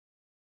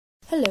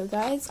Hello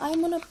guys,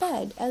 I'm on a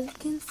bed, as you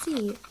can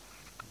see.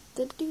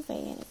 The duvet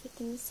and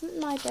everything. This isn't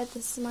my bed,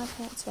 this is my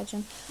parents'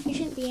 bedroom. I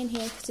shouldn't be in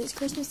here because it's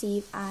Christmas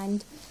Eve,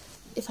 and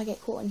if I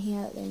get caught in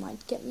here, they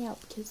might get me out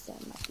because there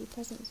might be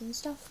presents and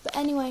stuff. But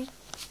anyway,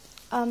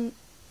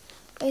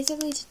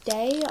 basically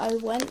today I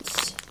went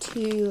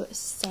to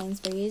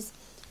Sainsbury's.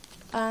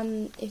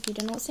 If you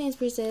don't know what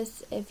Sainsbury's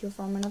is, if you're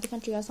from another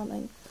country or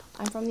something,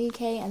 I'm from the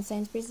UK, and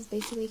Sainsbury's is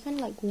basically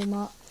kind of like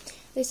Walmart.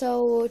 They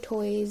sell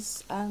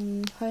toys,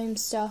 home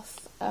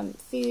stuff,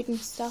 food and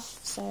stuff,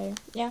 so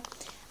yeah.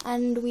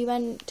 And we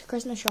went to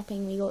Christmas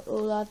shopping. We got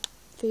all our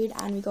food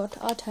and we got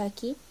our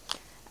turkey.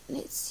 And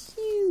it's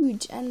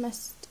huge, and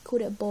must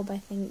called it Bob, I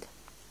think.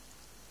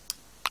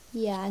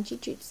 Yeah, and she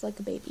treats like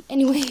a baby.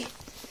 Anyway,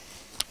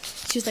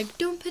 she was like,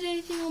 don't put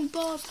anything on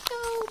Bob.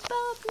 No,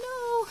 Bob,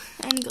 no.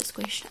 And he got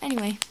squished.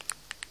 Anyway,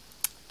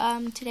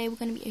 today we're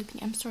going to be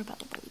opening, I'm sorry about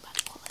the really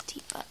bad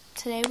quality, but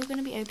today we're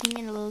going to be opening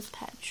in a little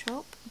pet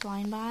shop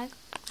blind bag.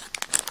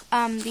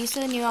 These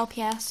are the new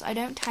LPS. I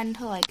don't tend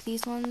to like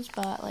these ones,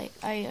 but like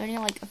I only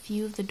like a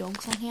few of the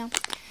dogs on here,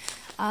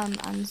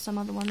 and some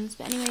other ones.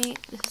 But anyway,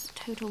 this is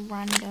total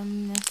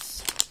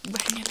randomness.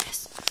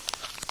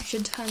 I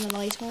should turn the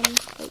light on.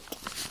 Like,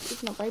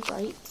 it's not very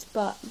bright,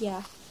 but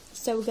yeah.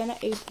 So we're gonna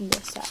open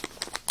this up.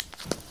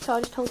 So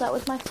I just hold that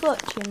with my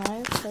foot, you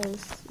know,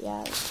 because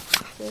yeah,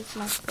 here's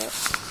my foot.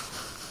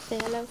 Say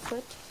hello,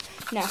 foot.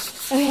 No,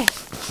 okay,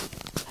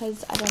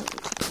 because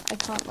I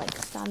can't like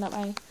stand up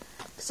my.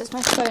 Because it's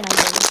my phone I'm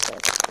doing this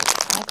with.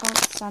 I can't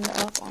stand it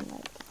up on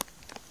like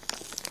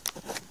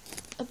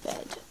a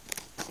bed.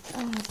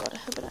 Oh my god, I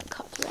hope I don't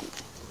cut through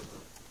anything.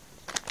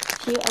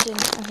 Cute, I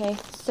didn't. Okay,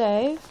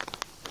 so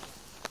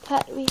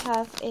pet we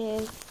have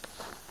is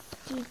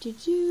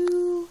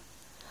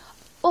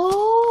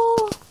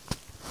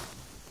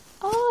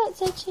Oh,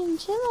 it's a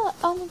chinchilla.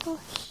 Oh my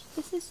gosh,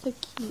 this is so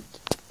cute.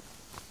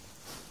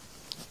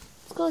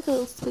 It's got like a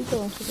little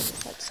squeakle on top of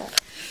its head. So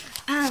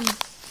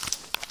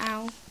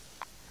ow.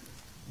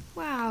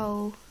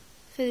 Wow,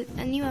 for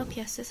a new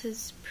LPS, this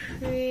is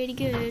pretty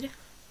good.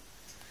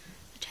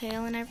 The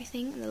tail and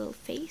everything, and the little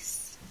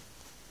face.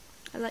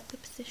 I like the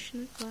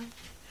position as well.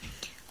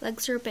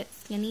 Legs are a bit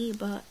skinny,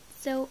 but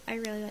still, I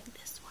really like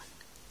this one.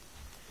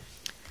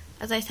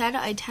 As I said,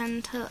 I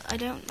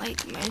don't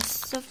like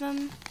most of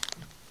them,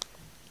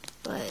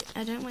 but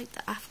I don't like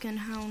the Afghan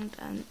hound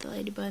and the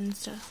ladybird and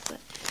stuff,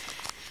 but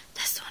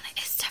this one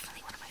is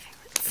definitely one of my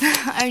favorites.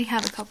 I only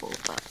have a couple,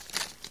 but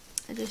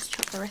I just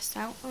chuck the rest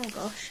out. Oh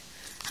gosh.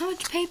 How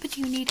much paper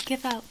do you need to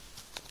give out?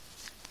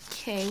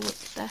 Okay, what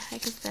the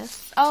heck is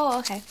this? Oh,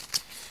 okay.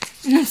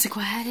 I was like,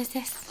 what is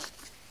this?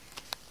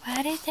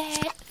 What is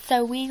it?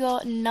 So we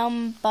got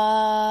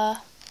number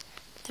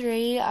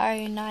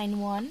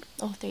 3091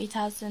 or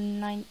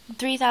 3091.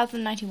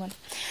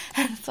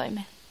 That's what I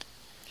meant.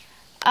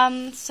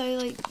 So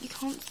like you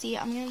can't see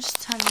it. I'm gonna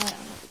just turn the light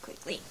on really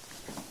quickly.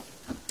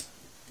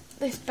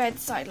 This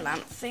bedside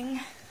lamp thing.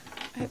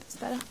 I hope it's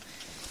better.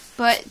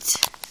 But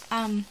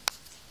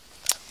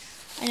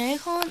I know you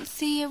can't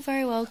see it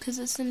very well because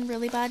it's in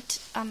really bad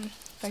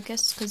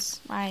focus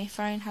because my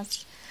phone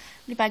has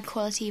really bad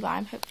quality, but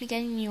I'm hopefully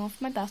getting a new one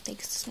for my birthday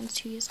because this one's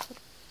 2 years old.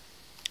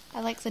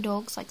 I like the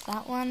dogs, like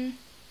that one,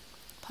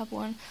 purple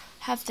one.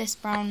 I have this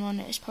brown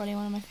one, it's probably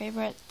one of my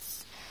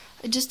favourites.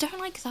 I just don't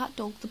like that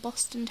dog, the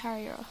Boston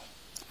Terrier.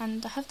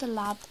 And I have the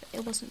lab,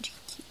 it wasn't too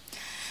cute.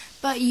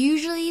 But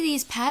usually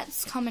these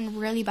pets come in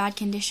really bad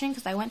condition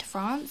because I went to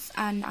France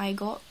and I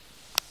got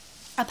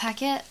a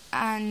packet,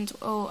 and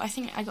I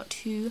think I got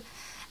 2,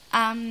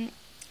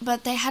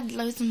 but they had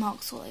loads of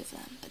marks all over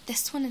them. But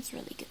this one is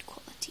really good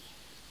quality.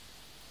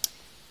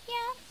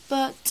 Yeah,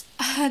 but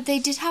they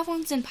did have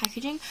ones in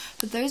packaging,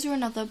 but those were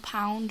another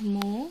 £1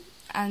 more,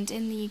 and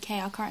in the UK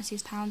our currency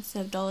is pounds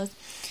instead of dollars.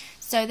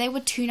 So they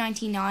were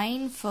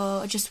 $2.99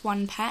 for just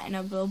one pet in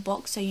a little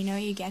box, so you know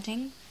what you're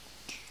getting,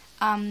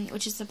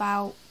 which is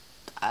about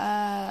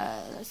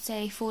let's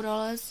say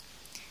 $4,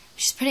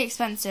 which is pretty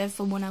expensive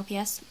for one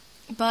LPS.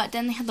 But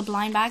then they had the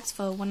blind bags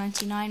for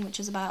 $1.99, which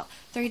is about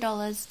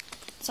 $3.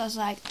 So I was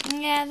like,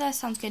 yeah, that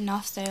sounds good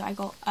enough. So I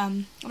got a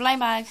blind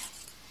bag,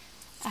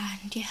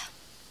 and yeah,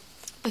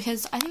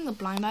 because I think the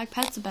blind bag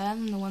pets are better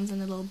than the ones in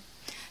the little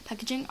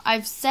packaging.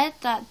 I've said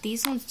that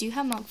these ones do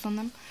have marks on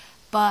them,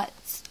 but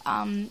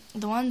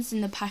the ones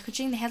in the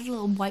packaging, they had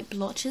little white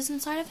blotches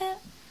inside of it.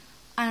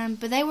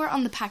 But they were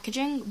on the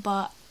packaging,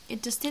 but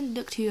it just didn't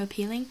look too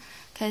appealing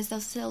because there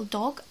was a little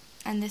dog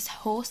and this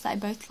horse that I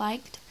both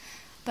liked.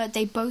 But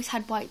they both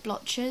had white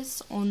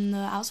blotches on the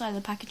outside of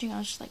the packaging. I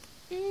was just like,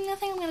 I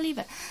think I'm going to leave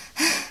it.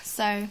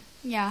 So,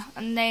 yeah.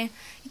 And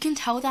you can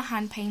tell they're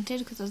hand painted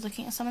because I was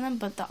looking at some of them.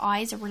 But the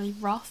eyes are really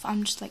rough.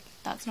 I'm just like,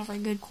 that's not very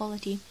good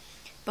quality.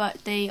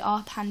 But they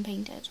are hand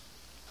painted.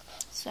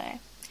 So,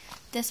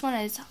 this one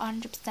is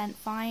 100%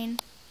 fine.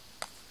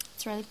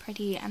 It's really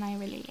pretty and I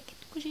really like it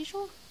because it's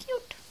so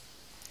cute.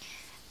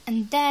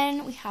 And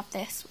then we have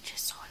this, which is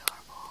so adorable.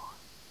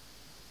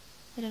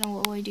 I don't know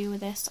what we do with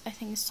this. I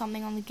think it's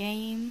something on the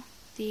game,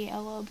 the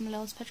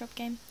LPS Pet Shop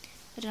game.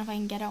 I don't know if I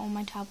can get it on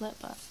my tablet,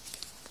 but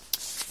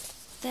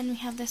Then we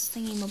have this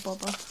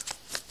thingy-mabobber.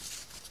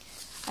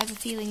 I have a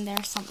feeling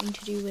there's something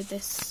to do with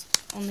this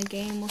on the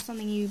game, or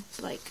something you,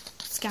 like,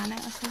 scan it,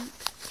 I think.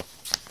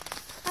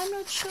 I'm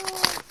not sure.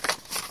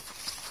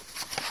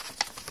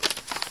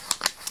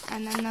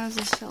 And then there's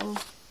this little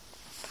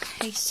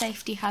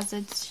safety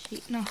hazards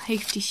sheet. No,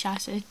 safety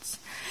hazards.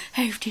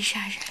 Safety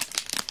hazards.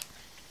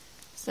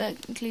 So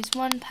it includes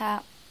one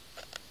pet.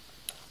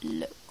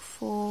 Look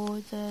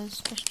for the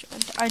special.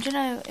 I don't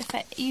know if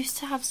it used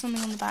to have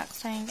something on the back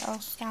saying I'll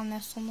scan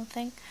this on the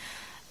thing,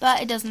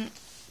 but it doesn't.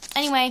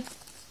 Anyway,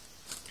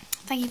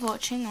 thank you for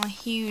watching. My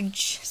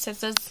huge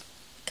scissors.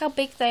 Look how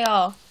big they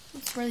are.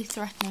 It's really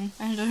threatening.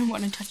 I don't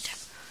want to touch them.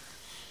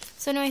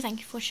 So anyway, thank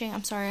you for watching.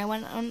 I'm sorry I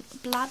went on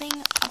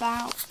blabbing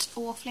about,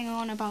 or waffling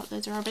on about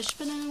loads of rubbish,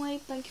 but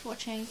anyway, thank you for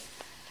watching.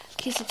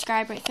 Please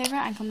subscribe, rate,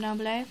 favourite, and comment down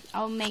below.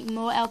 I'll make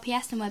more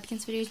LPS and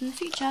webkins videos in the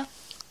future.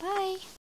 Bye!